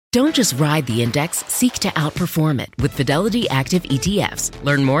Don't just ride the index, seek to outperform it with Fidelity Active ETFs.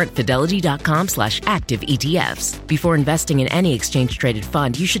 Learn more at fidelity.com/active ETFs. Before investing in any exchange-traded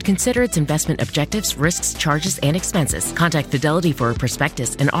fund, you should consider its investment objectives, risks, charges, and expenses. Contact Fidelity for a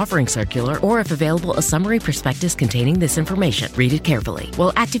prospectus, an offering circular, or if available, a summary prospectus containing this information. Read it carefully.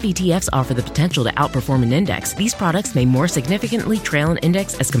 While active ETFs offer the potential to outperform an index, these products may more significantly trail an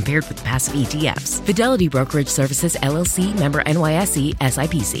index as compared with passive ETFs. Fidelity Brokerage Services, LLC, member NYSE,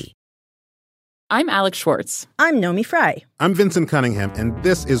 SIPC. I'm Alex Schwartz. I'm Nomi Fry. I'm Vincent Cunningham, and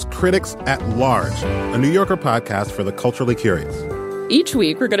this is Critics at Large, a New Yorker podcast for the culturally curious. Each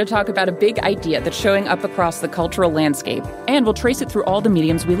week, we're going to talk about a big idea that's showing up across the cultural landscape, and we'll trace it through all the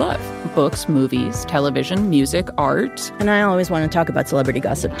mediums we love: books, movies, television, music, art. And I always want to talk about celebrity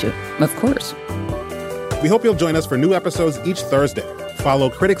gossip, too. Of course. We hope you'll join us for new episodes each Thursday. Follow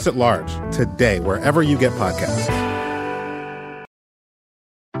Critics at Large today, wherever you get podcasts.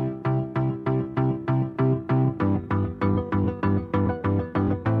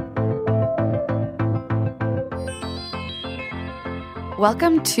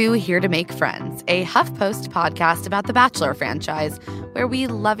 Welcome to Here to Make Friends, a HuffPost podcast about the Bachelor franchise, where we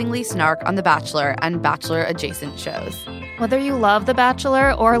lovingly snark on The Bachelor and Bachelor-adjacent shows. Whether you love The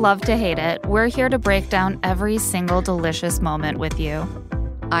Bachelor or love to hate it, we're here to break down every single delicious moment with you.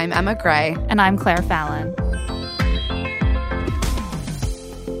 I'm Emma Gray. And I'm Claire Fallon.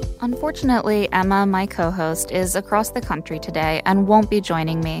 Unfortunately, Emma, my co-host, is across the country today and won't be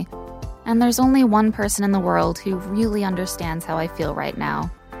joining me. And there's only one person in the world who really understands how I feel right now.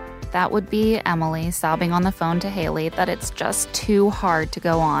 That would be Emily sobbing on the phone to Haley that it's just too hard to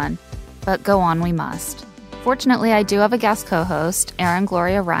go on. But go on we must. Fortunately, I do have a guest co-host. Erin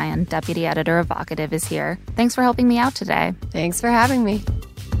Gloria Ryan, deputy editor of Vocative, is here. Thanks for helping me out today. Thanks for having me.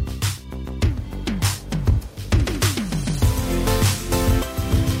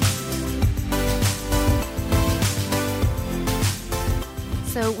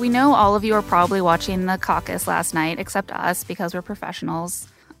 So we know all of you are probably watching the caucus last night, except us, because we're professionals.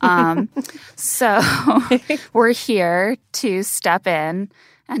 So we're here to step in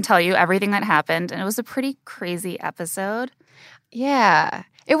and tell you everything that happened. And it was a pretty crazy episode. Yeah.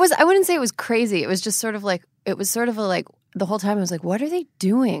 It was, I wouldn't say it was crazy. It was just sort of like, the whole time I was like, what are they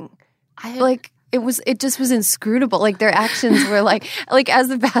doing? It just was inscrutable. Like their actions were like as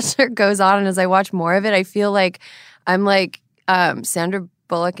The Bachelor goes on and as I watch more of it, I feel like I'm like Sandra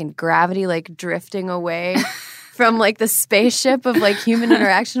Bullock in Gravity, like drifting away from like the spaceship of like human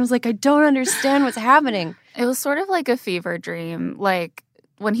interaction. I was like, I don't understand what's happening. It was sort of like a fever dream. Like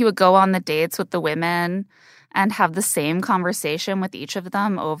when he would go on the dates with the women and have the same conversation with each of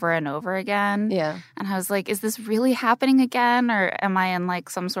them over and over again. Yeah. And I was like, is this really happening again? Or am I in like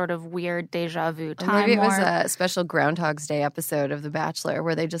some sort of weird deja vu time Maybe it was warp? a special Groundhog's Day episode of The Bachelor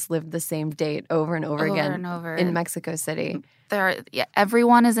where they just lived the same date over and over again in Mexico City.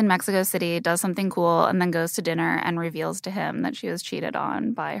 Everyone is in Mexico City, does something cool, and then goes to dinner and reveals to him that she was cheated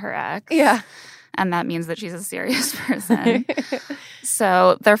on by her ex. Yeah. And that means that she's a serious person.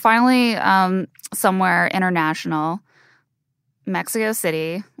 So they're finally somewhere international, Mexico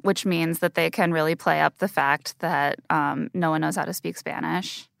City, which means that they can really play up the fact that no one knows how to speak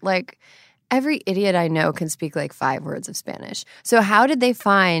Spanish. Like, every idiot I know can speak like 5 words of Spanish. So how did they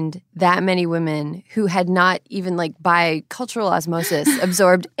find that many women who had not even like by cultural osmosis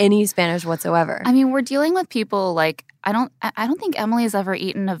absorbed any Spanish whatsoever? I mean, we're dealing with people like I don't think Emily has ever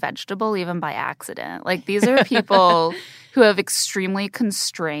eaten a vegetable even by accident. Like these are people who have extremely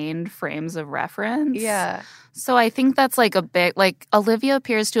constrained frames of reference. Yeah. So I think that's like a bit like Olivia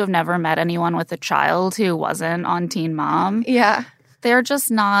appears to have never met anyone with a child who wasn't on Teen Mom. Yeah. They're just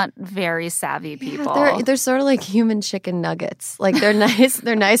not very savvy people. Yeah, they're sort of like human chicken nuggets. Like they're nice,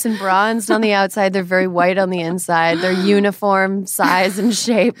 they're nice and bronzed on the outside. They're very white on the inside. They're uniform size and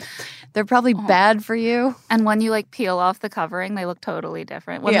shape. They're probably bad for you. And when you like peel off the covering, they look totally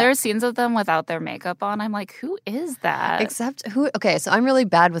different. When there are scenes of them without their makeup on, I'm like, who is that? Except who? Okay, so I'm really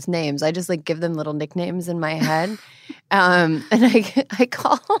bad with names. I just like give them little nicknames in my head, and I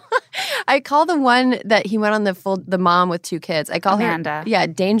call the one that he went on the mom with 2 kids. I call Amanda. her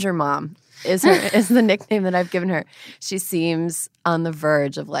Danger Mom is the nickname that I've given her. She seems on the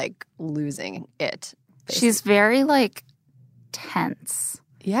verge of like losing it. Basically. She's very like tense.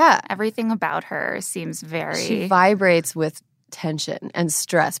 Yeah. Everything about her seems very... She vibrates with tension and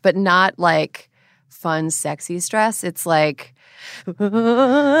stress, but not like fun, sexy stress. It's like... She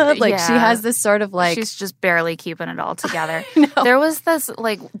has this sort of like... She's just barely keeping it all together. No. There was this,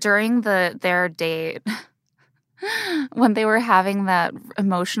 like, during their date... when they were having that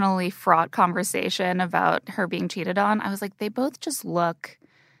emotionally fraught conversation about her being cheated on, I was like, they both just look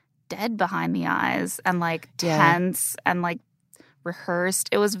dead behind the eyes and like Yeah. tense and like rehearsed.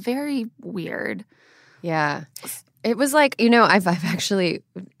 It was very weird. Yeah. It was like, I've actually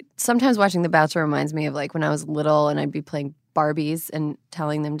sometimes watching The Bachelor reminds me of like when I was little and I'd be playing Barbies and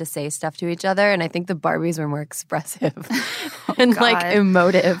telling them to say stuff to each other. And I think the Barbies were more expressive and like God.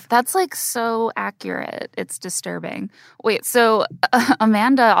 emotive. That's like so accurate. It's disturbing. Wait, so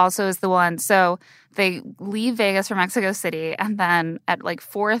Amanda also is the one. So they leave Vegas for Mexico City, and then at like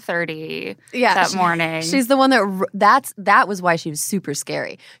 4:30 that morning, She's the one that was why she was super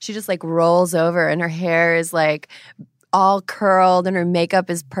scary. She just like rolls over and her hair is like all curled and her makeup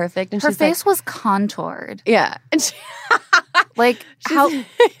is perfect. And her she's face was contoured. yeah. And she, Like how?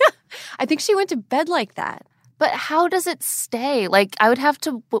 I think she went to bed like that. But how does it stay? Like I would have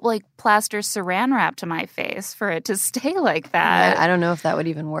to like plaster saran wrap to my face for it to stay like that. I don't know if that would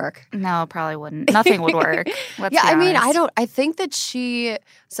even work. No, probably wouldn't. Nothing would work. Let's Yeah, be I mean, honest. I think that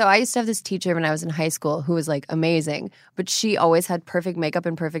so I used to have this teacher when I was in high school who was like amazing, but she always had perfect makeup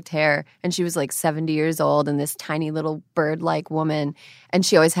and perfect hair. And she was like 70 years old and this tiny little bird-like woman. And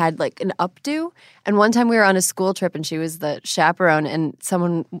she always had like an updo. And one time we were on a school trip and she was the chaperone and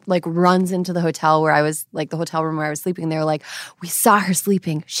someone like runs into the hotel where I was, like the hotel room where I was sleeping. And they were like, we saw her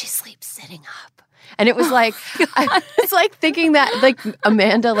sleeping. She sleeps sitting up. And it was like, I was like thinking that like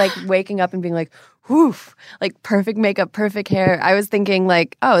Amanda like waking up and being like, woof, like perfect makeup, perfect hair. I was thinking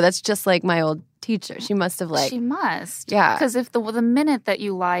like, oh, that's just like my old teacher. She must have like. She must. Yeah. Because if the minute that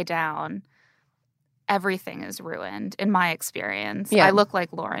you lie down, everything is ruined, in my experience. Yeah. I look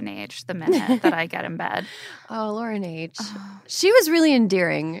like Lauren H. the minute that I get in bed. Oh, Lauren H. She was really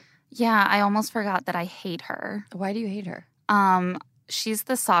endearing. Yeah, I almost forgot that I hate her. Why do you hate her? She's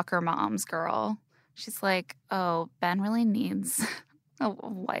the soccer mom's girl. She's like, oh, Ben really needs a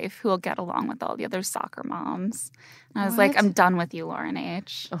wife who will get along with all the other soccer moms. And I was like, What? I'm done with you, Lauren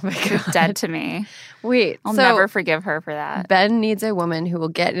H. Oh my You're God. dead to me. Wait, I'll so never forgive her for that. Ben needs a woman who will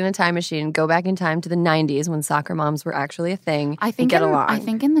get in a time machine and go back in time to the 90s when soccer moms were actually a thing I and think get along. I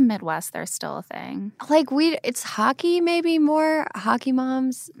think in the Midwest they're still a thing. like it's hockey maybe more. Hockey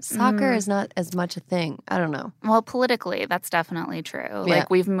moms. Soccer is not as much a thing. I don't know. Well, politically, that's definitely true. Yeah. Like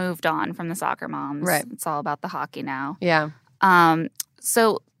we've moved on from the soccer moms. Right. It's all about the hockey now. Yeah.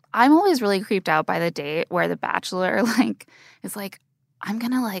 So I'm always really creeped out by the date where the bachelor like is like, I'm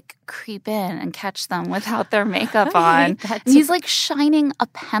gonna like creep in and catch them without their makeup I on. hate that And he's like shining a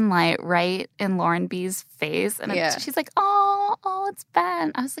pen light right in Lauren B's face. And Yeah. she's like, oh, it's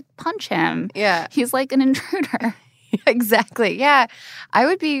Ben. I was like, punch him. Yeah. He's like an intruder. Exactly. Yeah. I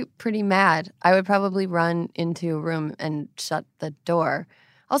would be pretty mad. I would probably run into a room and shut the door.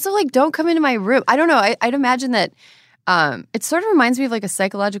 Also, like, don't come into my room. I don't know. I'd imagine that it sort of reminds me of like a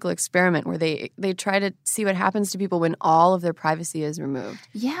psychological experiment where they try to see what happens to people when all of their privacy is removed.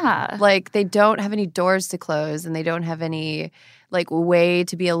 Yeah. Like, they don't have any doors to close and they don't have any like way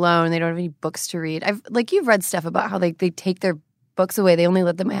to be alone. They don't have any books to read. You've read stuff about how they take their books away. They only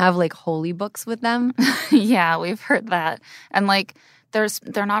let them have like holy books with them. Yeah, we've heard that. And like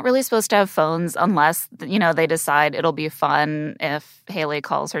they're not really supposed to have phones unless, they decide it'll be fun if Haley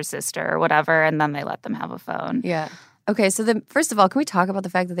calls her sister or whatever, and then they let them have a phone. Yeah. Okay, so then first of all, can we talk about the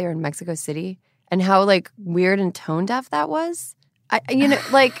fact that they were in Mexico City and how like weird and tone deaf that was?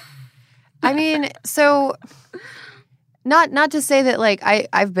 So not to say that like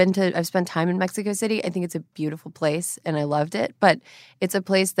I've spent time in Mexico City. I think it's a beautiful place and I loved it, but it's a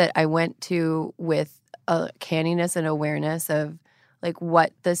place that I went to with a canniness and awareness of like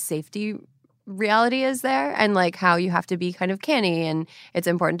what the safety reality is there and like how you have to be kind of canny and it's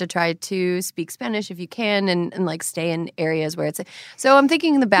important to try to speak Spanish if you can and like stay in areas where it's so I'm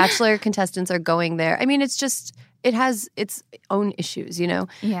thinking the Bachelor contestants are going there. I mean, it has its own issues,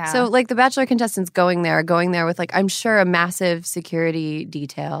 Yeah. So like the Bachelor contestants going there with like I'm sure a massive security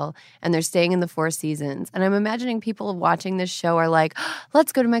detail and they're staying in the Four Seasons. And I'm imagining people watching this show are like,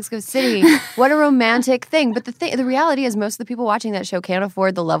 let's go to Mexico City. What a romantic thing. But the reality is most of the people watching that show can't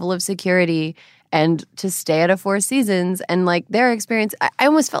afford the level of security and to stay at a Four Seasons and like their experience. I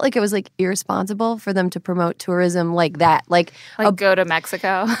almost felt like it was like irresponsible for them to promote tourism like that. Like go to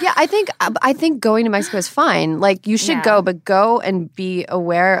Mexico. yeah, I think going to Mexico is fine. Like you should go, but go and be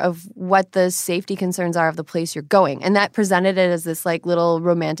aware of what the safety concerns are of the place you're going. And that presented it as this like little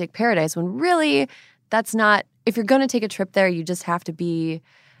romantic paradise when really that's not. If you're going to take a trip there, you just have to be.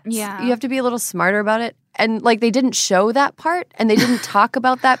 Yeah. You have to be a little smarter about it. And like they didn't show that part and they didn't talk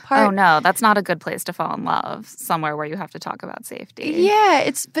about that part. Oh no, that's not a good place to fall in love. Somewhere where you have to talk about safety. Yeah,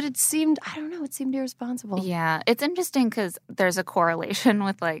 it seemed it seemed irresponsible. Yeah, it's interesting because there's a correlation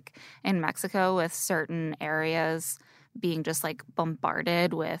with like in Mexico with certain areas being just like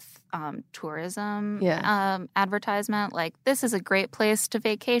bombarded with tourism Yeah. advertisement. Like, this is a great place to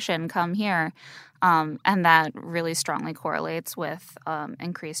vacation. Come here. And that really strongly correlates with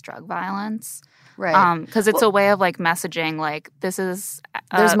increased drug violence. Right. Because it's a way of like messaging, like, this is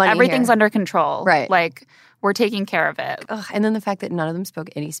There's money everything's here. under control. Right. Like, we're taking care of it. Ugh, and then the fact that none of them spoke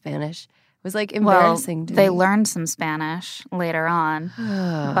any Spanish was like Well, embarrassing to they me. learned some Spanish later on.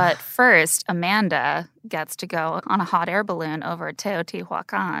 But first, Amanda gets to go on a hot air balloon over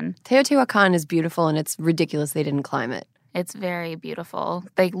Teotihuacan. Teotihuacan is beautiful, and it's ridiculous they didn't climb it. It's very beautiful.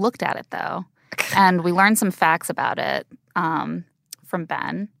 They looked at it, though. And we learned some facts about it from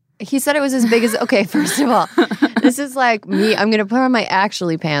Ben. He said it was as big as, okay, first of all, this is like me. I'm going to put on my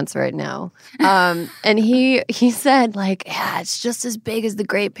actually pants right now. And he said, like, yeah, it's just as big as the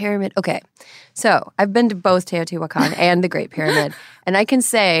Great Pyramid. Okay, so I've been to both Teotihuacan and the Great Pyramid. And I can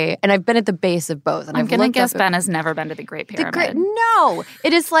say, and I've been at the base of both. And I'm I've going to looked guess up Ben has never been to the Great Pyramid. No,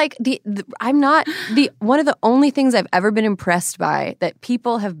 it is like I'm not one of the only things I've ever been impressed by that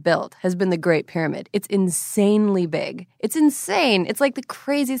people have built has been the Great Pyramid. It's insanely big. It's insane. It's like the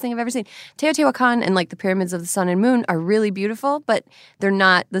craziest thing I've ever seen. Teotihuacan and like the pyramids of the sun and moon are really beautiful, but they're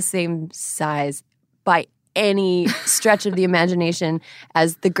not the same size by any stretch of the imagination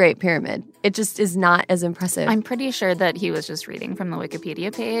as the Great Pyramid. It just is not as impressive. I'm pretty sure that he was just reading from the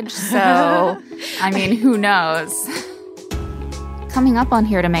Wikipedia page. So, I mean, who knows? Coming up on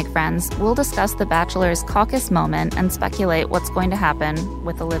Here to Make Friends, we'll discuss The Bachelor's caucus moment and speculate what's going to happen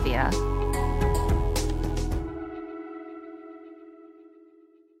with Olivia.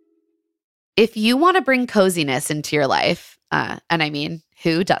 If you want to bring coziness into your life, and I mean,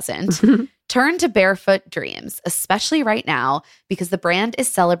 who doesn't? Turn to Barefoot Dreams, especially right now, because the brand is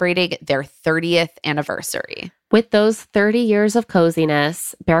celebrating their 30th anniversary. With those 30 years of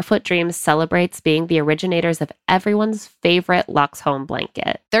coziness, Barefoot Dreams celebrates being the originators of everyone's favorite Luxe home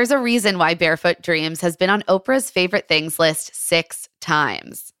blanket. There's a reason why Barefoot Dreams has been on Oprah's favorite things list 6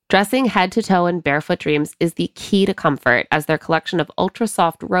 times. Dressing head to toe in Barefoot Dreams is the key to comfort, as their collection of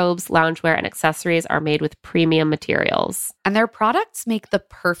ultra-soft robes, loungewear, and accessories are made with premium materials. And their products make the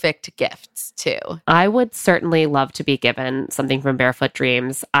perfect gifts, too. I would certainly love to be given something from Barefoot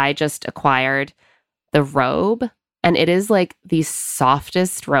Dreams. I just acquired the robe, and it is like the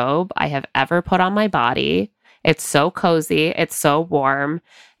softest robe I have ever put on my body. It's so cozy. It's so warm.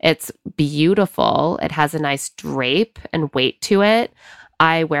 It's beautiful. It has a nice drape and weight to it.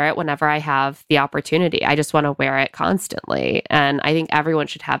 I wear it whenever I have the opportunity. I just want to wear it constantly. And I think everyone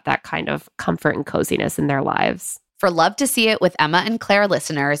should have that kind of comfort and coziness in their lives. For Love to See It with Emma and Claire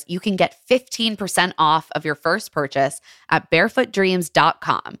listeners, you can get 15% off of your first purchase at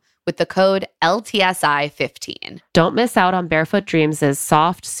barefootdreams.com with the code LTSI15. Don't miss out on Barefoot Dreams'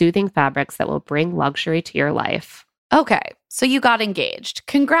 soft, soothing fabrics that will bring luxury to your life. Okay, so you got engaged.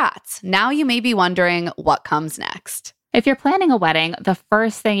 Congrats. Now you may be wondering what comes next. If you're planning a wedding, the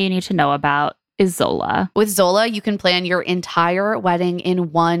first thing you need to know about is Zola. With Zola, you can plan your entire wedding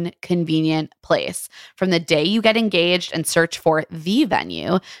in one convenient place. From the day you get engaged and search for the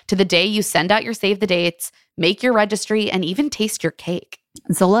venue to the day you send out your save the dates, make your registry, and even taste your cake.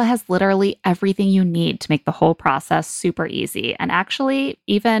 Zola has literally everything you need to make the whole process super easy and actually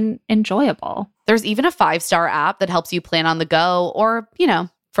even enjoyable. There's even a 5-star app that helps you plan on the go or,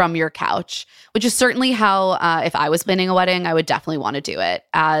 from your couch, which is certainly how, if I was planning a wedding, I would definitely want to do it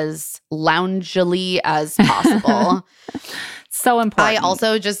as loungily as possible. So important. I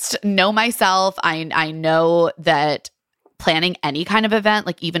also just know myself. I know that planning any kind of event,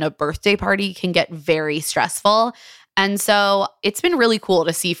 like even a birthday party, can get very stressful. And so it's been really cool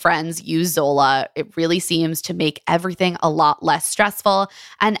to see friends use Zola. It really seems to make everything a lot less stressful.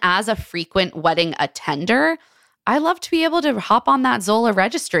 And as a frequent wedding attender, I love to be able to hop on that Zola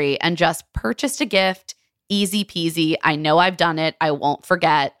registry and just purchase a gift. Easy peasy. I know I've done it. I won't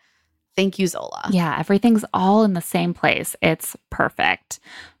forget. Thank you, Zola. Yeah, everything's all in the same place. It's perfect.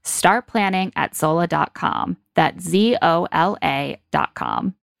 Start planning at Zola.com. That's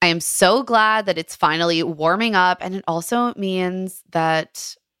ZOLA.com. I am so glad that it's finally warming up. And it also means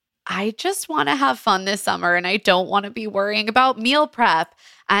that I just want to have fun this summer and I don't want to be worrying about meal prep.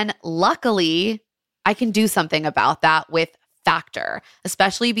 And luckily, I can do something about that with Factor,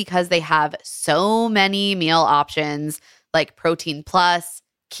 especially because they have so many meal options like protein plus,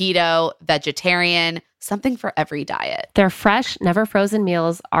 keto, vegetarian, something for every diet. Their fresh, never frozen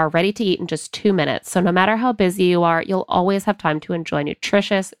meals are ready to eat in just 2 minutes. So no matter how busy you are, you'll always have time to enjoy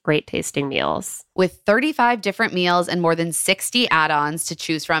nutritious, great tasting meals. With 35 different meals and more than 60 add-ons to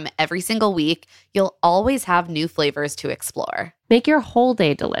choose from every single week, you'll always have new flavors to explore. Make your whole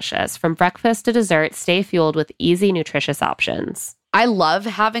day delicious. From breakfast to dessert, stay fueled with easy, nutritious options. I love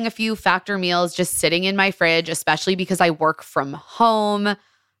having a few Factor meals just sitting in my fridge, especially because I work from home.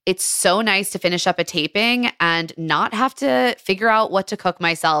 It's so nice to finish up a taping and not have to figure out what to cook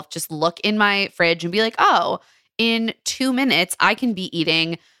myself. Just look in my fridge and be like, oh, in 2 minutes, I can be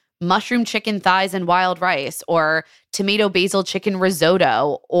eating mushroom chicken thighs and wild rice, or tomato basil chicken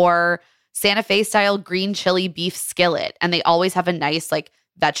risotto, or Santa Fe style green chili beef skillet. And they always have a nice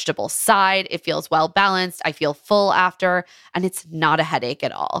vegetable side. It feels well balanced. I feel full after, and it's not a headache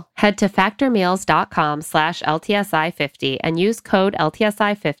at all. Head to factormeals.com/LTSI50 and use code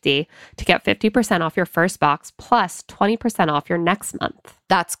LTSI50 to get 50% off your first box plus 20% off your next month.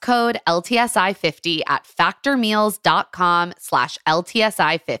 That's code LTSI50 at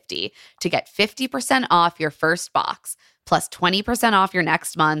factormeals.com/LTSI50 to get 50% off your first box plus 20% off your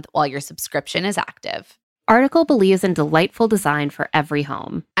next month while your subscription is active. Article believes in delightful design for every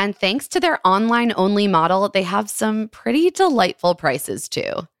home. And thanks to their online-only model, they have some pretty delightful prices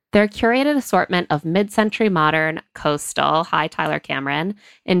too. Their curated assortment of mid-century modern, coastal, hi Tyler Cameron,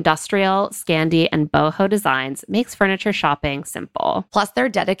 industrial, Scandi, and boho designs makes furniture shopping simple. Plus, they're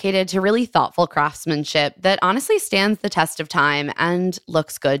dedicated to really thoughtful craftsmanship that honestly stands the test of time and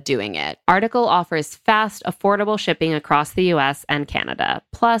looks good doing it. Article offers fast, affordable shipping across the US and Canada.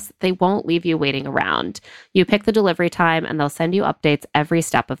 Plus, they won't leave you waiting around. You pick the delivery time and they'll send you updates every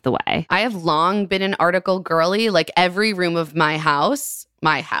step of the way. I have long been an Article girly. Every room of my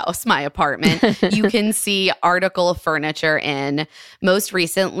apartment, you can see Article furniture in. Most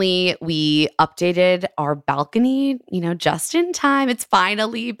recently, we updated our balcony, just in time. It's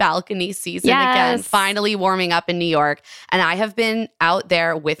finally balcony season again, finally warming up in New York. And I have been out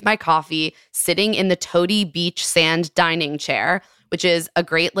there with my coffee, sitting in the Toady Beach Sand dining chair, which is a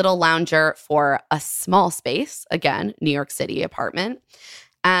great little lounger for a small space. Again, New York City apartment.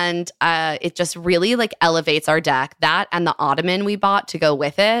 And it just really elevates our deck. That and the ottoman we bought to go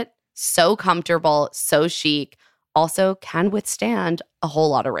with it. So comfortable, so chic. Also can withstand a whole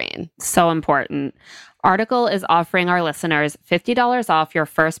lot of rain. So important. Article is offering our listeners $50 off your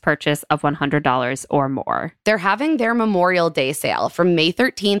first purchase of $100 or more. They're having their Memorial Day sale from May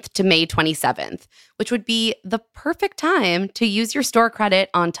 13th to May 27th, which would be the perfect time to use your store credit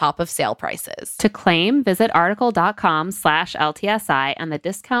on top of sale prices. To claim, visit article.com/LTSI and the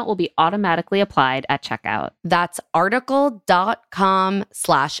discount will be automatically applied at checkout. That's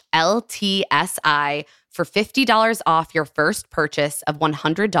article.com/LTSI for $50 off your first purchase of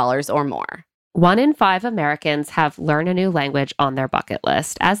 $100 or more. 1 in 5 Americans have learn a new language on their bucket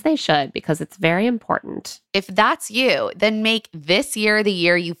list, as they should, because it's very important. If that's you, then make this year the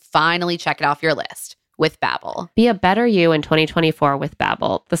year you finally check it off your list with Babbel. Be a better you in 2024 with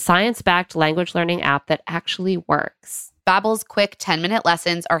Babbel, the science-backed language learning app that actually works. Babbel's quick 10-minute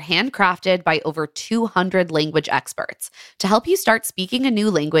lessons are handcrafted by over 200 language experts to help you start speaking a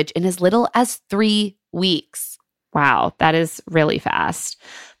new language in as little as 3 weeks. Wow, that is really fast.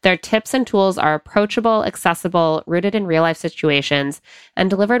 Their tips and tools are approachable, accessible, rooted in real-life situations, and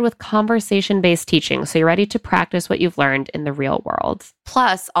delivered with conversation-based teaching, so you're ready to practice what you've learned in the real world.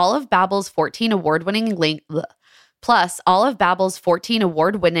 Plus, all of Babbel's 14 award-winning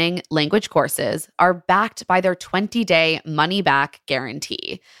language courses are backed by their 20-day money-back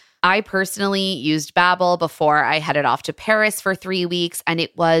guarantee. I personally used Babbel before I headed off to Paris for 3 weeks, and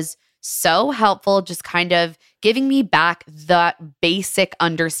it was so helpful, just kind of giving me back the basic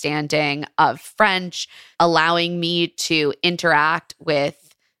understanding of French, allowing me to interact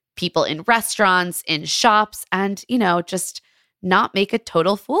with people in restaurants, in shops, and, just not make a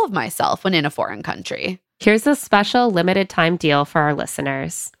total fool of myself when in a foreign country. Here's a special limited time deal for our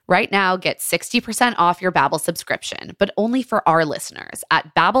listeners. Right now, get 60% off your Babbel subscription, but only for our listeners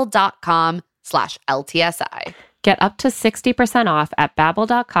at babbel.com/LTSI. Get up to 60% off at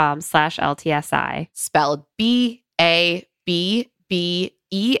babbel.com/LTSI. Spelled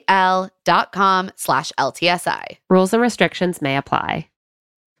BABBEL.com/LTSI. Rules and restrictions may apply.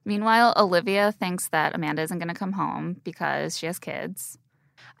 Meanwhile, Olivia thinks that Amanda isn't going to come home because she has kids.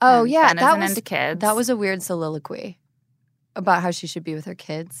 Oh, and yeah. Ben isn't into kids. That was a weird soliloquy about how she should be with her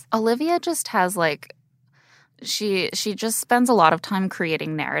kids. Olivia just has she just spends a lot of time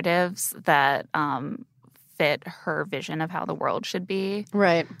creating narratives that fit her vision of how the world should be.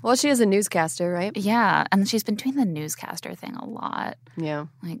 Right. Well, she is a newscaster, right? Yeah. And she's been doing the newscaster thing a lot. Yeah.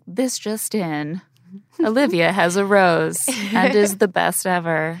 This just in, Olivia has a rose and is the best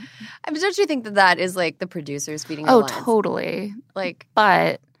ever. I mean, don't you think that is like the producers feeding her Oh, lines? totally. Like,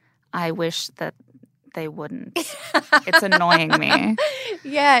 But I wish that they wouldn't. It's annoying me.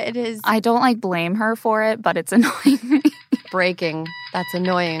 yeah, it is I don't like blame her for it, but it's annoying me. breaking. That's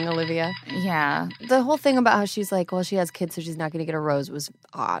annoying, Olivia. Yeah. The whole thing about how she's like, well, she has kids, so she's not going to get a rose was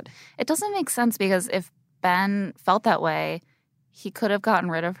odd. It doesn't make sense because if Ben felt that way, he could have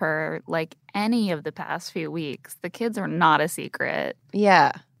gotten rid of her like any of the past few weeks. The kids are not a secret.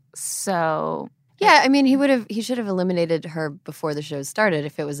 Yeah. So Yeah, I mean, he should have eliminated her before the show started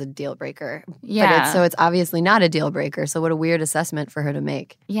if it was a deal breaker. yeah. So it's obviously not a deal breaker. So what a weird assessment for her to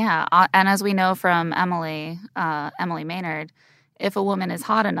make. Yeah, and as we know from Emily Maynard, if a woman is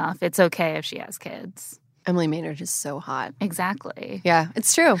hot enough, it's okay if she has kids. Emily Maynard is so hot. Exactly. Yeah,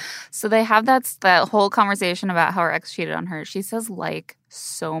 it's true. So they have that whole conversation about how her ex cheated on her. She says like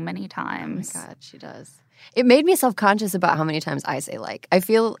so many times. Oh my God, she does. It made me self-conscious about how many times I say like. I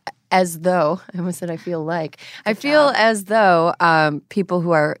feel as though, I almost said I feel like. I feel as though people who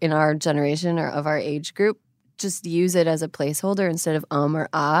are in our generation or of our age group just use it as a placeholder instead of or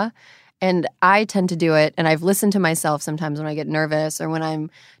ah. And I tend to do it, and I've listened to myself sometimes when I get nervous or when I'm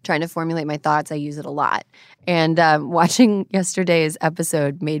trying to formulate my thoughts, I use it a lot. And watching yesterday's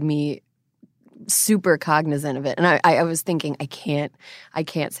episode made me super cognizant of it. And I was thinking, I can't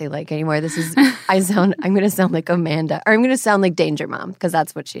say like anymore. This is, I'm going to sound like Amanda, or I'm going to sound like Danger Mom, because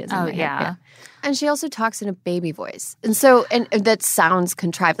that's what she is. Oh, in my yeah. head. And she also talks in a baby voice. And so, and that sounds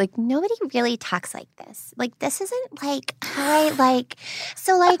contrived. Like, Nobody really talks like this. Like, this isn't like, all right, like,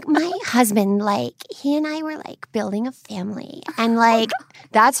 so like my husband, like, he and I were like building a family. And like,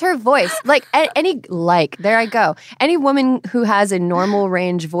 that's her voice. Like, there I go. Any woman who has a normal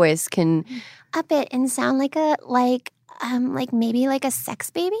range voice can up it and sound like a, like maybe like a sex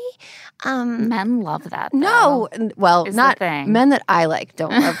baby. Men love that. No, well, is not the thing. men that I like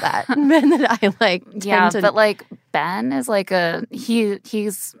don't love that. Men that I like, Yeah, tend to, but like Ben is like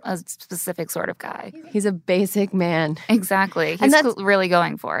he's a specific sort of guy. he's a basic man. Exactly. And He's that's- really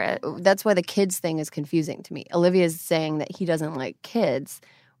going for it. That's why the kids thing is confusing to me. Olivia's saying that he doesn't like kids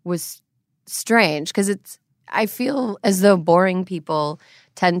was strange because I feel as though boring people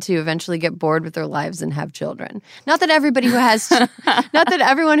tend to eventually get bored with their lives and have children. Not that everybody who has, not that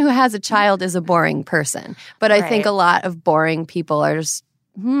everyone who has a child is a boring person, but I think Right. a lot of boring people are just,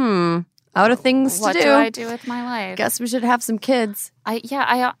 out of things What to do. do I do with my life? Guess we should have some kids. I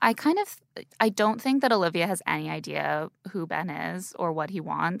don't think that Olivia has any idea who Ben is or what he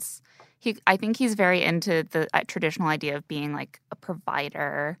wants. I think he's very into the traditional idea of being like a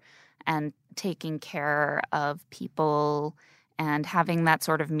provider and taking care of people and having that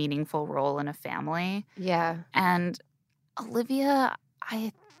sort of meaningful role in a family. Yeah. And Olivia,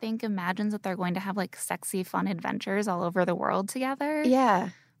 I think, imagines that they're going to have like sexy, fun adventures all over the world together. Yeah.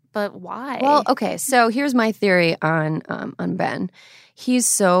 But why? Well, okay. So here's my theory on Ben. He's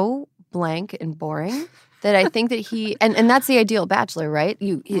so blank and boring that I think that he and that's the ideal bachelor, right?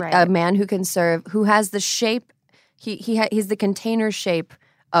 Right. A man who can serve, who has the shape. He's the container shape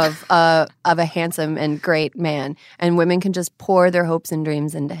of a handsome and great man, and women can just pour their hopes and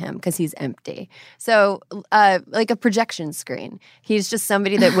dreams into him because he's empty. So, like a projection screen. He's just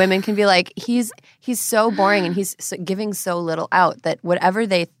somebody that women can be like, he's so boring and he's giving so little out that whatever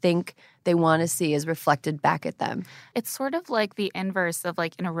they think they want to see is reflected back at them. It's sort of like the inverse of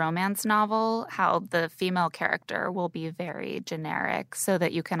like in a romance novel, how the female character will be very generic so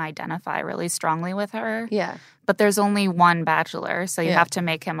that you can identify really strongly with her. Yeah. But there's only one bachelor, so you Yeah. have to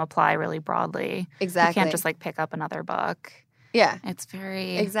make him apply really broadly. Exactly. You can't just like pick up another book. Yeah. It's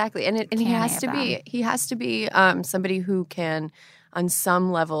very Exactly. And he canny has to of be them. he has to be somebody who can on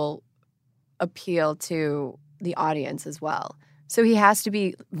some level appeal to the audience as well. So he has to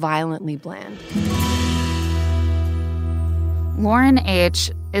be violently bland. Lauren H.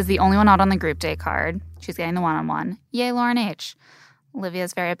 is the only one out on the group date card. She's getting the one-on-one. Yay, Lauren H.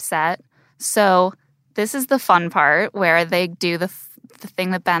 Olivia's very upset. So this is the fun part where they do the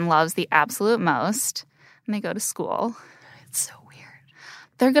thing that Ben loves the absolute most, and they go to school. It's so weird.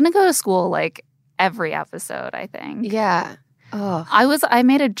 They're going to go to school like every episode, I think. Yeah. Oh. I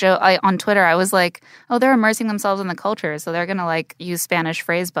made a joke on Twitter. I was like, oh, they're immersing themselves in the culture, so they're going to like use Spanish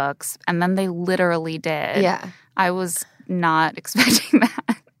phrase books. And then they literally did. Yeah. I was not expecting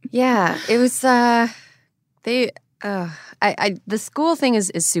that. Yeah. It was the school thing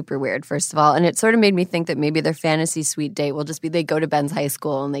is super weird, first of all. And it sort of made me think that maybe their fantasy suite date will just be they go to Ben's high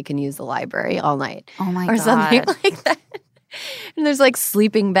school and they can use the library all night. Oh my or God. something like that. And there's like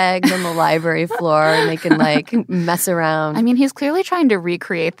sleeping bags on the library floor and they can like mess around. I mean, he's clearly trying to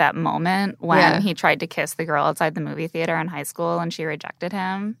recreate that moment when Yeah. he tried to kiss the girl outside the movie theater in high school and she rejected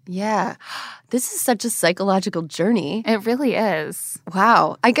him. Yeah. This is such a psychological journey. It really is.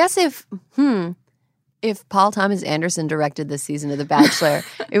 Wow. I guess if Paul Thomas Anderson directed this season of The Bachelor,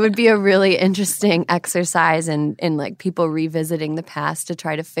 it would be a really interesting exercise in like people revisiting the past to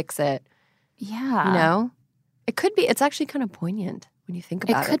try to fix it. Yeah. You know? It's actually kind of poignant when you think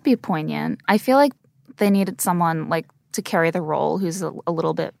about it. It could be poignant. I feel like they needed someone like to carry the role who's a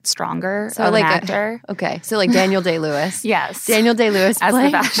little bit stronger So of like an actor. Okay. So like Daniel Day-Lewis. Yes. Daniel Day-Lewis as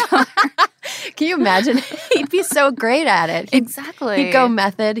playing. the Bachelor. Can you imagine? He'd be so great at it. Exactly. He'd go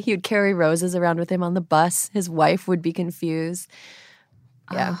method. He would carry roses around with him on the bus. His wife would be confused.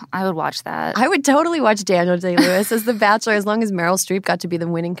 Yeah. Oh, I would watch that. I would totally watch Daniel Day-Lewis as The Bachelor as long as Meryl Streep got to be the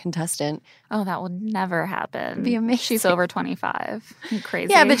winning contestant. Oh, that would never happen. It'd be amazing. She's over 25.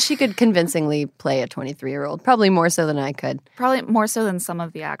 Crazy. Yeah, but she could convincingly play a 23-year-old. Probably more so than I could. Probably more so than some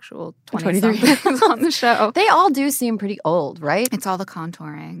of the actual 23 23-somethings on the show. They all do seem pretty old, right? It's all the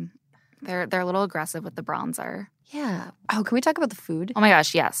contouring. They're a little aggressive with the bronzer. Yeah. Oh, can we talk about the food? Oh my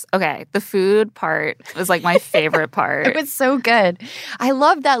gosh, yes. Okay. The food part was like my favorite part. It was so good. I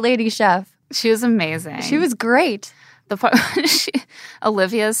loved that lady chef. She was amazing. She was great. The part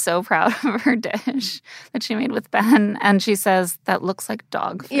Olivia is so proud of her dish that she made with Ben, and she says that looks like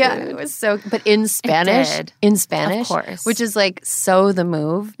dog food. Yeah, it was so. But in Spanish, did. Spanish, Of course. which is like so the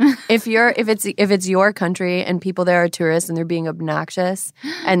move. if it's your country and people there are tourists and they're being obnoxious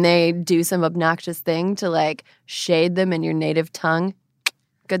and they do some obnoxious thing to like shade them in your native tongue,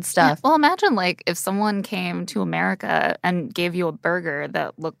 good stuff. Well, imagine like if someone came to America and gave you a burger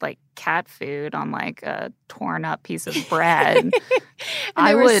that looked like cat food on like a torn up piece of bread.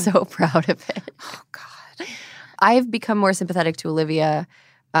 I would was so proud of it. Oh God. I've become more sympathetic to Olivia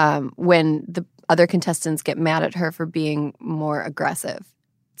when the other contestants get mad at her for being more aggressive.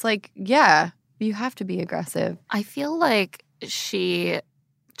 It's like, yeah, you have to be aggressive. I feel like she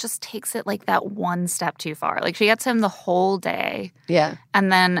just takes it like that one step too far. Like she gets him the whole day. Yeah.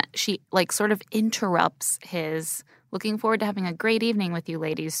 And then she like sort of interrupts his looking forward to having a great evening with you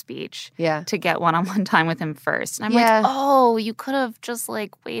ladies speech. Yeah. To get one-on-one time with him first. And I'm Yeah. like, oh, you could have just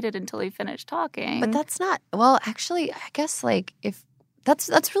like waited until he finished talking. But that's not well, actually, I guess like if that's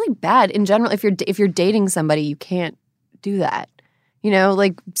really bad in general. If you're dating somebody, you can't do that. You know,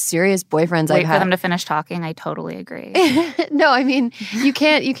 like serious boyfriends wait I've for had. them to finish talking. I totally agree. No, I mean, you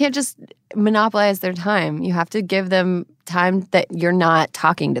can't just monopolize their time. You have to give them time that you're not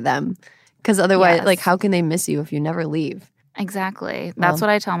talking to them. Because otherwise, Yes. like, how can they miss you if you never leave? Exactly. That's Well.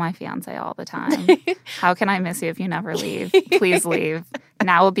 what I tell my fiance all the time. How can I miss you if you never leave? Please leave.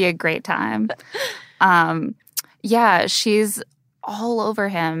 Now would be a great time. Yeah, she's all over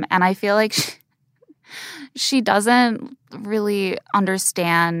him. And I feel like she doesn't really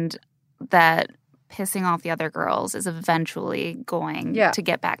understand that pissing off the other girls is eventually going Yeah. to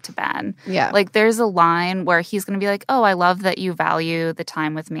get back to Ben. Yeah. Like there's a line where he's going to be like, oh, I love that you value the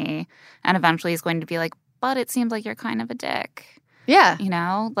time with me. And eventually he's going to be like, but it seems like you're kind of a dick. Yeah. You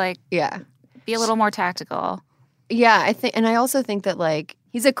know, like Yeah. be a little more tactical. Yeah, I also think that like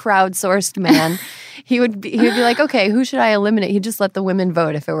he's a crowdsourced man. he would be like, okay, who should I eliminate? He'd just let the women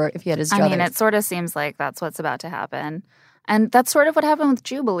vote if he had his druthers. I mean, it sort of seems like that's what's about to happen. And that's sort of what happened with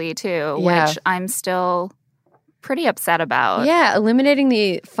Jubilee too, Yeah. which I'm still pretty upset about. Yeah, eliminating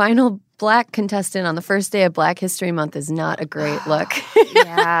the final Black contestant on the first day of Black History Month is not a great look.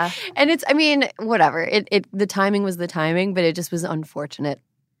 Yeah. And it's, I mean, whatever. The timing was the timing, but it just was unfortunate,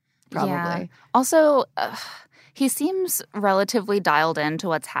 probably. Yeah. Also, he seems relatively dialed into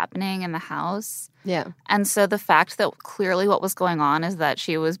what's happening in the house. Yeah. And so the fact that clearly what was going on is that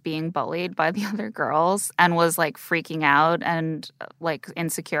she was being bullied by the other girls and was like freaking out and like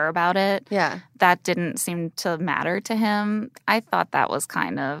insecure about it. Yeah. That didn't seem to matter to him. I thought that was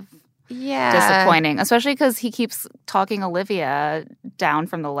kind of Yeah. disappointing, especially because he keeps talking Olivia down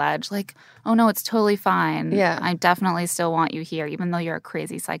from the ledge like, oh no, it's totally fine. Yeah. I definitely still want you here, even though you're a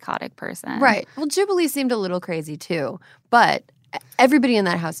crazy psychotic person. Right. Well, Jubilee seemed a little crazy too, but everybody in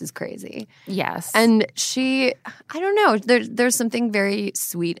that house is crazy. Yes. And I don't know, there's something very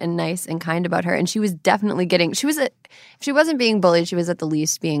sweet and nice and kind about her. And she was definitely if she wasn't being bullied, she was at the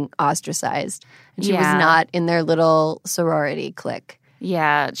least being ostracized. And she was Yeah. not in their little sorority clique.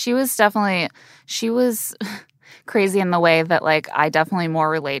 Yeah, she was crazy in the way that like I definitely more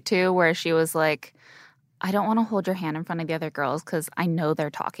relate to, where she was like, I don't want to hold your hand in front of the other girls because I know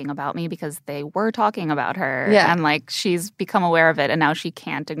they're talking about me because they were talking about her. Yeah. And like she's become aware of it and now she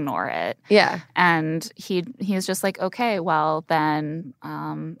can't ignore it. Yeah. And he was just like, okay, well then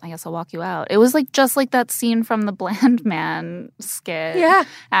I guess I'll walk you out. It was like just like that scene from the Bland Man skit. Yeah.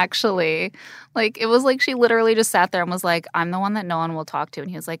 Actually. Like it was like she literally just sat there and was like, I'm the one that no one will talk to.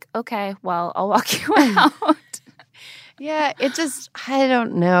 And he was like, okay, well, I'll walk you out. Yeah, it just, I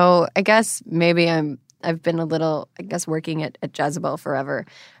don't know. I guess maybe I've been a little, I guess, working at Jezebel forever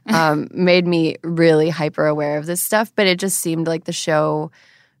made me really hyper aware of this stuff. But it just seemed like the show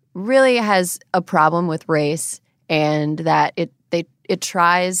really has a problem with race and that it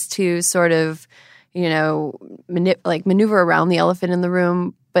tries to sort of, you know, maneuver around the elephant in the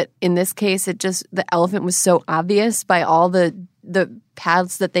room. But in this case, the elephant was so obvious by all the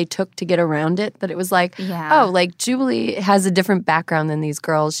paths that they took to get around it that it was like, oh, like Jubilee has a different background than these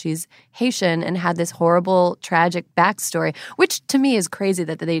girls. She's Haitian and had this horrible, tragic backstory, which to me is crazy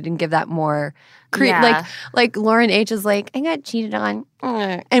that they didn't give that more. Like Lauren H is like, I got cheated on.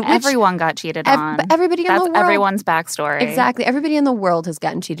 And everyone got cheated on. Everybody in the world. That's everyone's backstory. Exactly. Everybody in the world has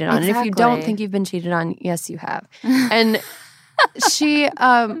gotten cheated on. Exactly. And if you don't think you've been cheated on, yes, you have. And she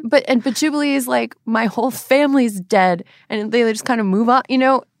but Jubilee is like, my whole family's dead, and they just kind of move on, you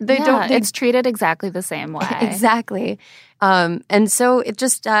know. It's treated exactly the same way. Exactly. And so it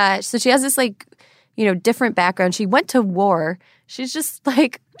just so she has this like, you know, different background. She went to war. She's just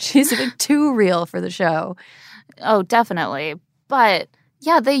like, she's like too real for the show. Oh, definitely. But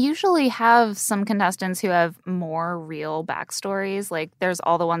yeah, they usually have some contestants who have more real backstories. Like there's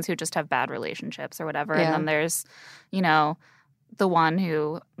all the ones who just have bad relationships or whatever. Yeah. And then there's, you know, the one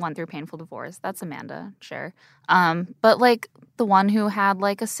who went through painful divorce. That's Amanda, sure. But like the one who had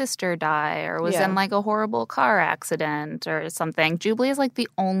like a sister die or was in like a horrible car accident or something. Jubilee is like the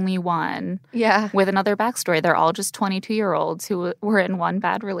only one with another backstory. They're all just 22-year-olds who were in one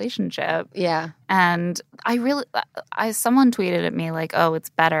bad relationship. Yeah. And someone tweeted at me like, oh, it's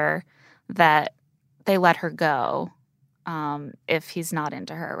better that they let her go if he's not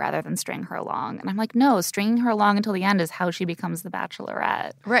into her rather than string her along. And I'm like, no, stringing her along until the end is how she becomes the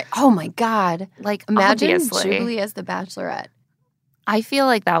Bachelorette. Right. Oh my God. Like, imagine obviously. Jubilee as the Bachelorette. I feel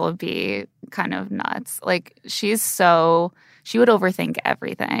like that would be kind of nuts. Like she would overthink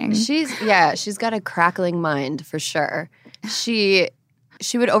everything. She's got a crackling mind for sure. She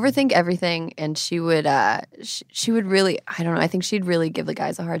would overthink everything, and she would really, I don't know, I think she'd really give the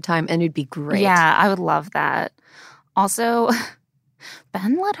guys a hard time, and it'd be great. Yeah, I would love that. Also,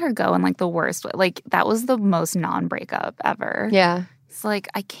 Ben let her go in like the worst way. Like that was the most non-breakup ever. Yeah. It's like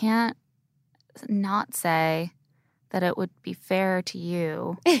I can't not say that it would be fair to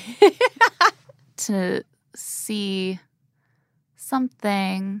you to see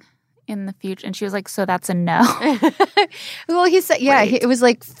something in the future. And she was like, so that's a no. Well, he said, it was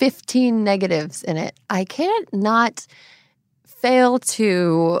like 15 negatives in it. I can't not fail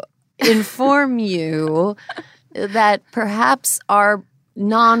to inform you that perhaps our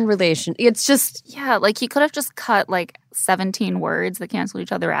non-relation, it's just... Yeah, like he could have just cut like 17 words that cancel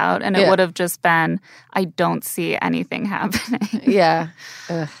each other out, and it would have just been, I don't see anything happening. Yeah.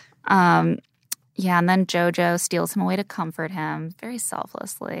 Yeah, and then JoJo steals him away to comfort him very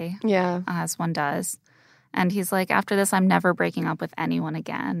selflessly. Yeah. As one does. And he's like, after this, I'm never breaking up with anyone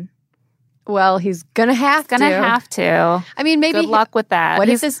again. Well, he's gonna have to. I mean, maybe good luck with that. What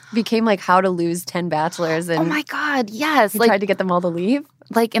if this became like How to Lose 10 Bachelors? And oh my God, yes! He tried to get them all to leave,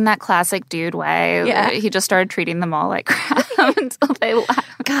 like in that classic dude way. Yeah, he just started treating them all like crap until they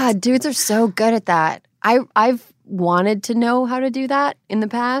left. God, dudes are so good at that. I've wanted to know how to do that in the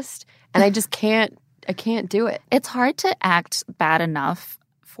past, and I just can't. I can't do it. It's hard to act bad enough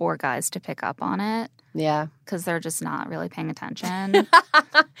for guys to pick up on it. Yeah. Because they're just not really paying attention.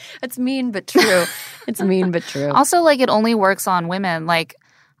 It's mean but true. It's mean but true. Also, like, it only works on women. Like,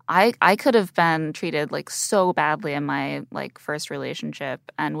 I could have been treated, like, so badly in my, like, first relationship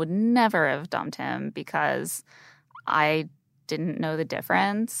and would never have dumped him because I didn't know the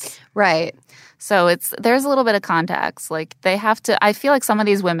difference. Right. So there's a little bit of context. Like, they have to, I feel like some of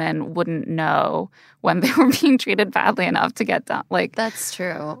these women wouldn't know when they were being treated badly enough to get done. Like, that's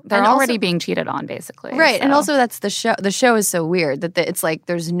true. They're already being cheated on, basically. Right. So. And also that's the show. The show is so weird that it's like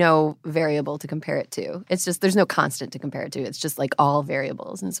there's no variable to compare it to. It's just there's no constant to compare it to. It's just like all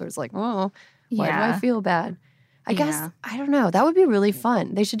variables. And so it's like, oh, why do I feel bad? I guess, I don't know. That would be really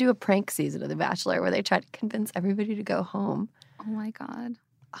fun. They should do a prank season of The Bachelor where they try to convince everybody to go home. Oh, my God.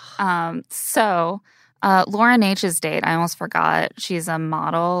 So Lauren H's date, I almost forgot. She's a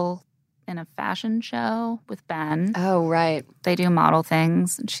model in a fashion show with Ben. Oh, right. They do model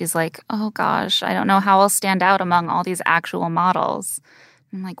things. And she's like, oh, gosh, I don't know how I'll stand out among all these actual models.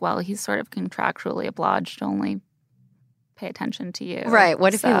 I'm like, well, he's sort of contractually obliged to only pay attention to you. Right.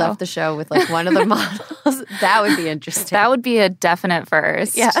 What if he left the show with like one of the models? That would be interesting. That would be a definite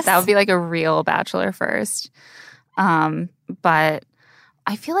first. Yes. That would be like a real Bachelor first. But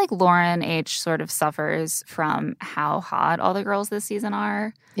I feel like Lauren H. sort of suffers from how hot all the girls this season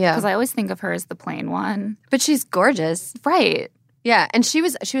are. Yeah. Because I always think of her as the plain one. But she's gorgeous. Right. Yeah. And she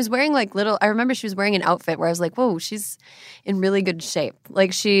was wearing like I remember she was wearing an outfit where I was like, whoa, she's in really good shape.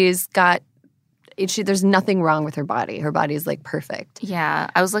 Like there's nothing wrong with her body. Her body is like perfect. Yeah.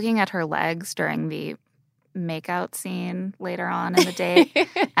 I was looking at her legs during the makeout scene later on in the date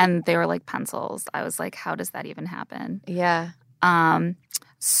and they were like pencils. I was like, how does that even happen? Yeah.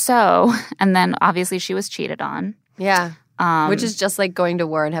 So, and then obviously she was cheated on. Yeah. Which is just like going to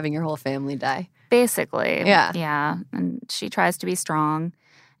war and having your whole family die. Basically. Yeah. Yeah. And she tries to be strong.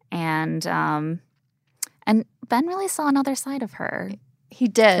 And Ben really saw another side of her. He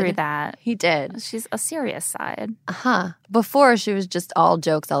did. Through that. He did. She's a serious side. Uh-huh. Before, she was just all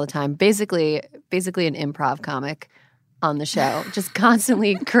jokes all the time. Basically an improv comic on the show. Just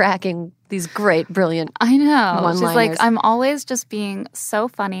constantly cracking these great, brilliant I know. one-liners. She's like, I'm always just being so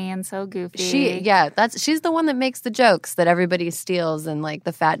funny and so goofy. She's the one that makes the jokes that everybody steals and like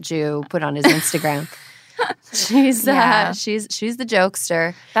the fat Jew put on his Instagram. She's the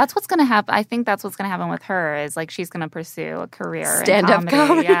jokester. That's what's going to happen. I think that's what's going to happen with her is like she's going to pursue a career stand-up in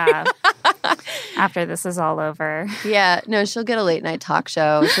comedy. comedy. Yeah. After this is all over. Yeah. No, she'll get a late night talk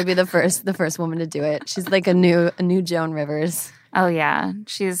show. She'll be the first woman to do it. She's like a new Joan Rivers. Oh yeah.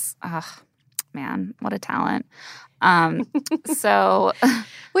 She's man, what a talent. So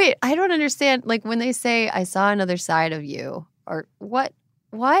wait, I don't understand. Like when they say I saw another side of you or what?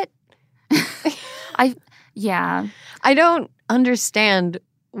 I don't understand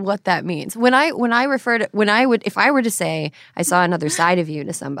what that means. If I were to say I saw another side of you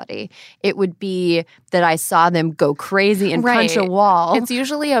to somebody, it would be that I saw them go crazy and punch a wall. It's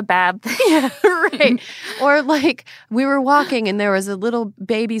usually a bad thing. Yeah, right. Or like we were walking and there was a little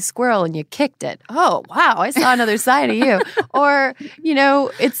baby squirrel and you kicked it. Oh, wow, I saw another side of you. Or,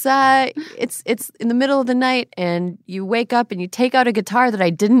 it's in the middle of the night and you wake up and you take out a guitar that I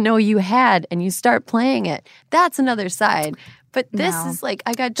didn't know you had and you start playing it. That's another side. But this is like,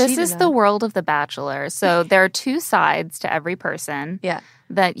 I got cheated on. This is the world of The Bachelor. So there are two sides to every person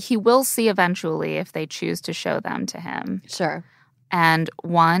that he will see eventually if they choose to show them to him. Sure. And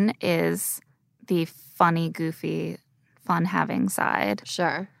one is the funny, goofy, fun-having side.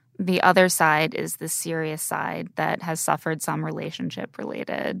 Sure. The other side is the serious side that has suffered some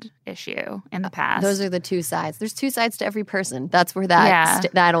relationship-related issue in the past. Those are the two sides. There's two sides to every person. That's where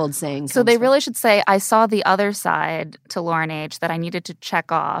that old saying comes So they from. really should say, I saw the other side to Lauren H. that I needed to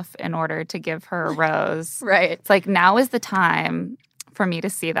check off in order to give her a rose. Right. It's like, now is the time for me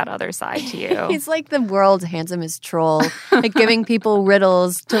to see that other side to you. He's like the world's handsomest troll, like giving people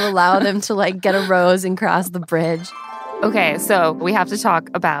riddles to allow them to like get a rose and cross the bridge. Okay, so we have to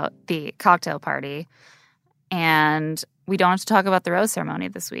talk about the cocktail party, and we don't have to talk about the rose ceremony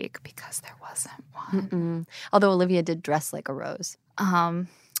this week because there wasn't one. Mm-mm. Although Olivia did dress like a rose.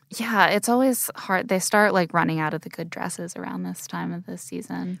 Yeah, it's always hard. They start like running out of the good dresses around this time of the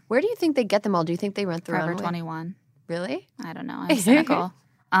season. Where do you think they get them all? Do you think they rent their Forever own? 21. Really? I don't know. I'm cynical.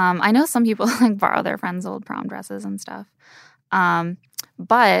 I know some people like borrow their friends' old prom dresses and stuff.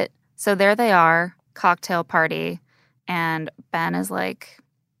 But so there they are, cocktail party. And Ben is like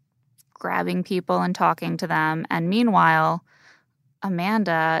grabbing people and talking to them. And meanwhile,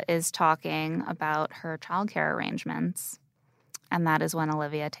 Amanda is talking about her childcare arrangements. And that is when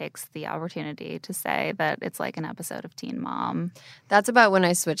Olivia takes the opportunity to say that it's like an episode of Teen Mom. That's about when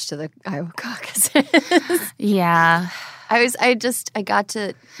I switched to the Iowa caucuses. Yeah. I got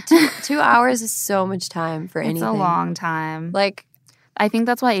to 2 hours is so much time for anything. It's a long time. Like, I think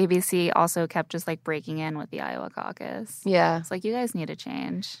that's why ABC also kept just like breaking in with the Iowa caucus. Yeah. It's like, you guys need to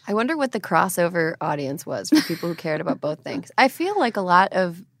change. I wonder what the crossover audience was for people who cared about both things. I feel like a lot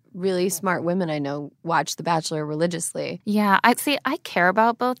of really smart women I know watch The Bachelor religiously. Yeah. I care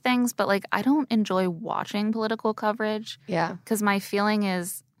about both things, but like I don't enjoy watching political coverage. Yeah. Because my feeling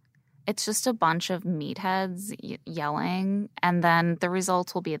is it's just a bunch of meatheads yelling, and then the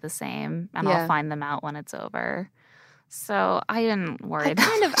results will be the same, and I'll find them out when it's over. So I didn't worry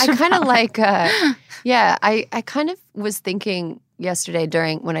that much. I kind of was thinking yesterday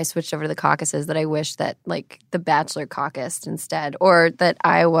when I switched over to the caucuses that I wish that like the Bachelor caucused instead, or that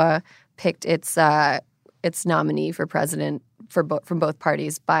Iowa picked its nominee for president from both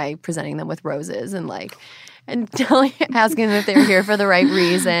parties by presenting them with roses and asking them if they were here for the right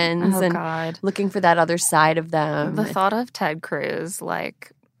reasons God. Looking for that other side of them. The thought of Ted Cruz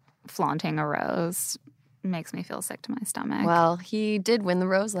flaunting a rose makes me feel sick to my stomach. Well, he did win the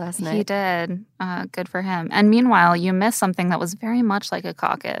rose last night. He did. Good for him. And meanwhile, you missed something that was very much like a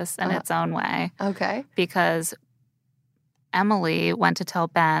caucus in its own way. Okay. Because Emily went to tell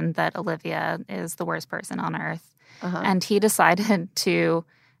Ben that Olivia is the worst person on earth. And he decided to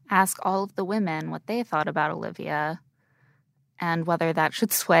ask all of the women what they thought about Olivia and whether that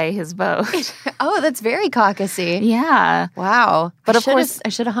should sway his vote. Oh, that's very caucusy. Yeah. Wow. But of course, I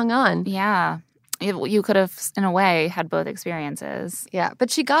should have hung on. Yeah. You could have, in a way, had both experiences. Yeah, but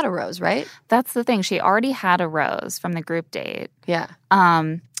she got a rose, right? That's the thing. She already had a rose from the group date. Yeah.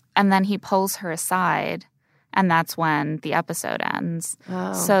 And then he pulls her aside, and that's when the episode ends.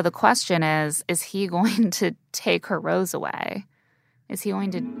 Oh. So the question is he going to take her rose away? Is he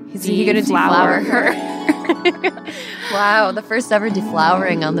going to deflower her? Wow, the first ever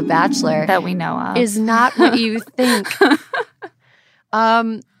deflowering on The Bachelor. That we know of. Is not what you think.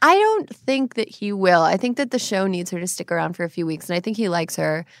 I don't think that he will. I think that the show needs her to stick around for a few weeks, and I think he likes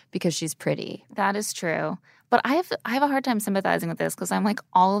her because she's pretty. That is true. But I have a hard time sympathizing with this because I'm like,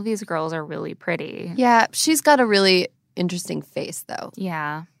 all of these girls are really pretty. Yeah, she's got a really interesting face, though.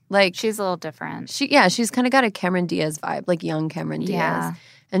 Yeah. Like she's a little different. She's kind of got a Cameron Diaz vibe, like young Cameron Diaz. Yeah.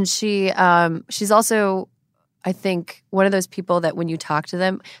 And she's also, I think, one of those people that when you talk to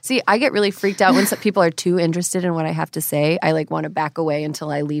them, see, I get really freaked out when some people are too interested in what I have to say. I want to back away until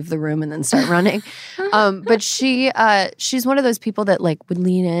I leave the room and then start running. But she's one of those people that would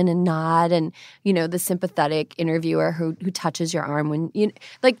lean in and nod, and the sympathetic interviewer who touches your arm when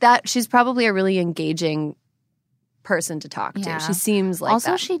that. She's probably a really engaging person to talk to. She seems like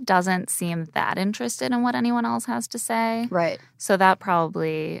also that. She doesn't seem that interested in what anyone else has to say. Right. So that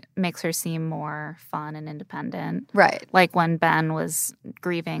probably makes her seem more fun and independent. Right. Like when Ben was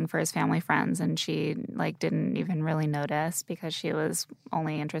grieving for his family friends and she didn't even really notice because she was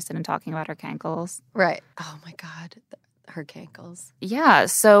only interested in talking about her cankles. Right. Oh my God. Her cankles. Yeah,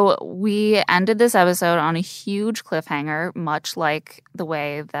 so we ended this episode on a huge cliffhanger, much like the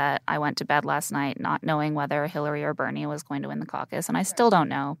way that I went to bed last night not knowing whether Hillary or Bernie was going to win the caucus, and I still don't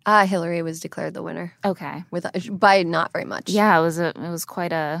know. Hillary was declared the winner. Okay. By not very much. Yeah, it was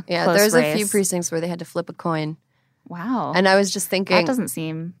quite a close there's race. A few precincts where they had to flip a coin. Wow. And I was just thinking. That doesn't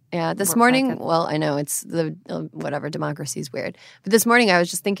seem. Yeah, this morning, well, I know it's the whatever, democracy's weird. But this morning I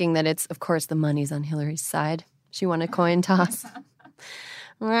was just thinking that it's, of course, the money's on Hillary's side. She won a coin toss.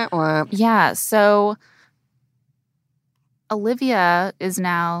 Yeah, so Olivia is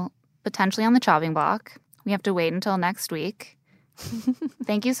now potentially on the chopping block. We have to wait until next week.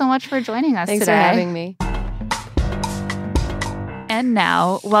 Thank you so much for joining us Thanks today. for having me. And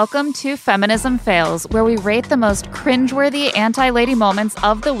now, welcome to Feminism Fails, where we rate the most cringeworthy anti-lady moments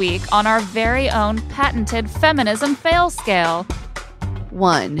of the week on our very own patented Feminism Fail scale.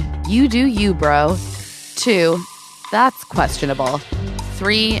 1, you do you, bro. 2, that's questionable.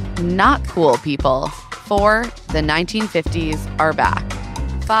 3, not cool people. 4, the 1950s are back.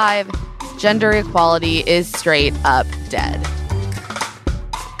 5, gender equality is straight up dead.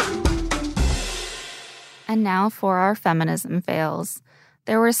 And now for our feminism fails.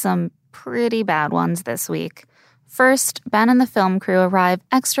 There were some pretty bad ones this week. First, Ben and the film crew arrive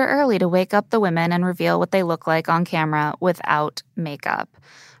extra early to wake up the women and reveal what they look like on camera without makeup.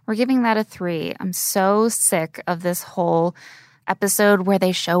 We're giving that a 3. I'm so sick of this whole episode where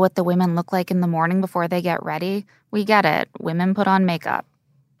they show what the women look like in the morning before they get ready. We get it. Women put on makeup.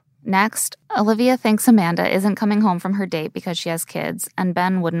 Next, Olivia thinks Amanda isn't coming home from her date because she has kids, and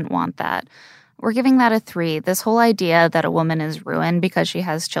Ben wouldn't want that. We're giving that a 3. This whole idea that a woman is ruined because she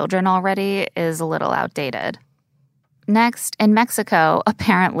has children already is a little outdated. Next, in Mexico,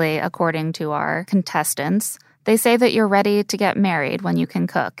 apparently, according to our contestants, they say that you're ready to get married when you can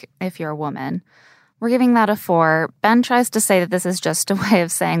cook, if you're a woman. We're giving that a 4. Ben tries to say that this is just a way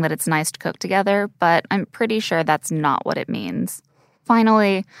of saying that it's nice to cook together, but I'm pretty sure that's not what it means.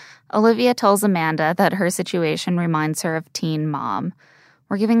 Finally, Olivia tells Amanda that her situation reminds her of Teen Mom.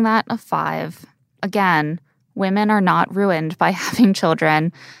 We're giving that a 5. Again, women are not ruined by having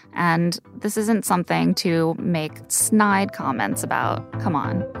children, and this isn't something to make snide comments about. Come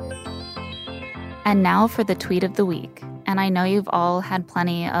on. And now for the tweet of the week. And I know you've all had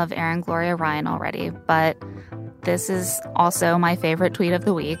plenty of Erin Gloria Ryan already, but this is also my favorite tweet of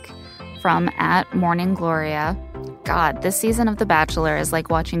the week from @MorningGloria. God, this season of The Bachelor is like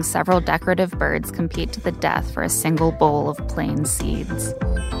watching several decorative birds compete to the death for a single bowl of plain seeds.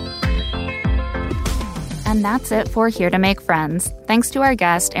 And that's it for Here to Make Friends. Thanks to our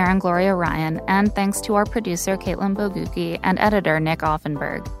guest, Erin Gloria Ryan, and thanks to our producer, Caitlin Bogucki, and editor, Nick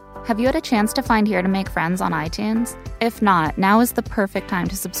Offenberg. Have you had a chance to find Here to Make Friends on iTunes? If not, now is the perfect time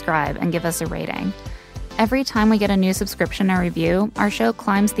to subscribe and give us a rating. Every time we get a new subscription or review, our show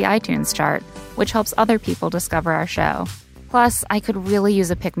climbs the iTunes chart, which helps other people discover our show. Plus, I could really use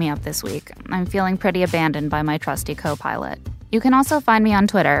a pick-me-up this week. I'm feeling pretty abandoned by my trusty co-pilot. You can also find me on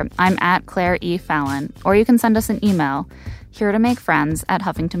Twitter. I'm at Claire E. Fallon, or you can send us an email,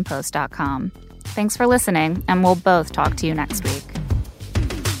 heretomakefriends@huffingtonpost.com. Thanks for listening, and we'll both talk to you next week.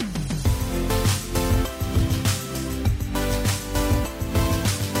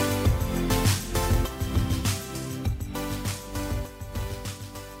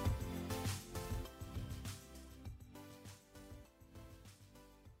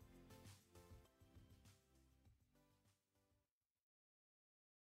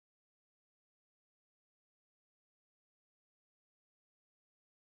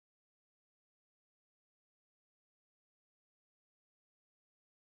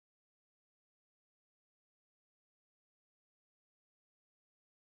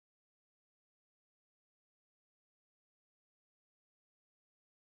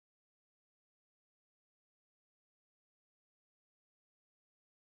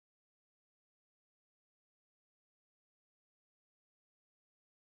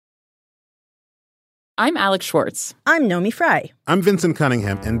 I'm Alex Schwartz. I'm Nomi Fry. I'm Vincent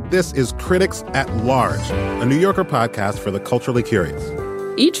Cunningham, and this is Critics at Large, a New Yorker podcast for the culturally curious.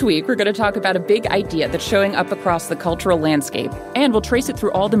 Each week, we're going to talk about a big idea that's showing up across the cultural landscape, and we'll trace it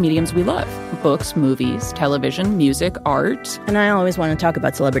through all the mediums we love: books, movies, television, music, art. And I always want to talk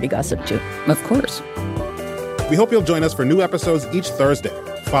about celebrity gossip, too. Of course. We hope you'll join us for new episodes each Thursday.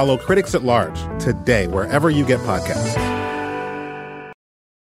 Follow Critics at Large today, wherever you get podcasts.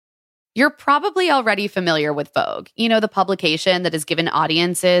 You're probably already familiar with Vogue, the publication that has given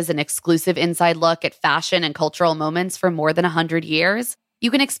audiences an exclusive inside look at fashion and cultural moments for more than 100 years.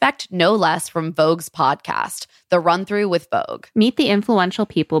 You can expect no less from Vogue's podcast, The Run-Through with Vogue. Meet the influential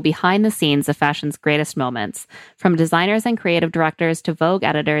people behind the scenes of fashion's greatest moments, from designers and creative directors to Vogue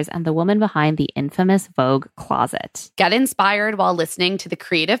editors and the woman behind the infamous Vogue closet. Get inspired while listening to the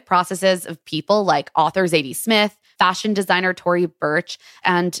creative processes of people like author Zadie Smith, fashion designer Tory Burch,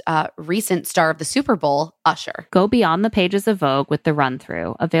 and recent star of the Super Bowl, Usher. Go beyond the pages of Vogue with The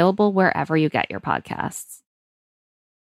Run-Through, available wherever you get your podcasts.